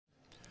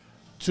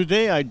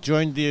Today I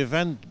joined the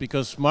event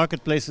because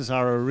marketplaces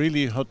are a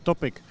really hot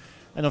topic.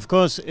 And of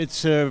course,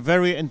 it's a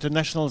very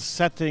international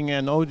setting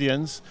and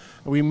audience.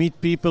 We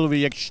meet people,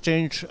 we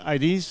exchange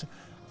ideas,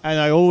 and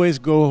I always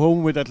go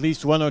home with at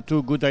least one or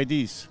two good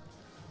ideas.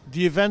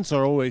 The events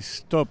are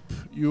always top.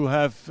 You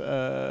have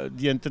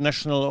the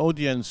international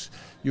audience,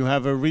 you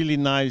have a really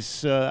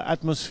nice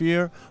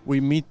atmosphere,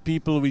 we meet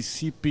people, we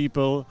see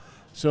people,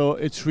 so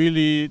it's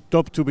really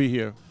top to be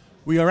here.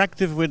 We are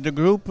active with the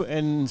group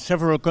in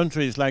several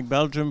countries like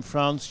Belgium,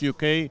 France,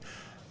 UK,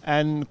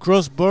 and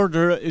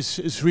cross-border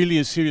is really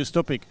a serious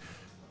topic.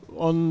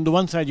 On the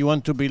one side you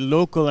want to be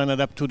local and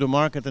adapt to the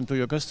market and to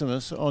your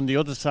customers. On the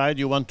other side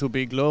you want to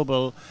be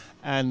global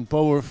and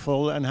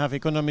powerful and have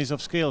economies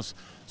of scales.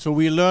 So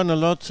we learn a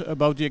lot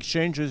about the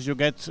exchanges. You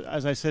get,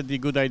 as I said, the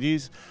good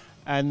ideas.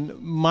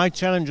 And my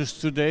challenges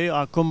today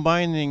are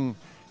combining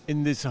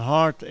in this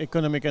hard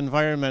economic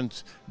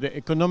environment the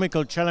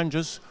economical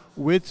challenges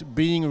with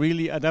being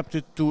really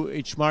adapted to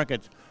each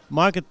market.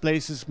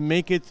 Marketplaces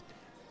make it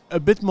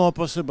a bit more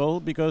possible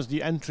because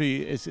the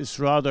entry is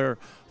rather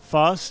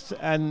fast,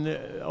 and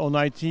on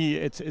IT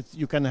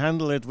you can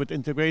handle it with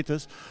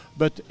integrators,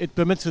 but it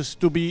permits us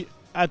to be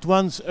at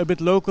once a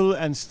bit local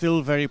and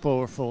still very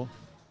powerful.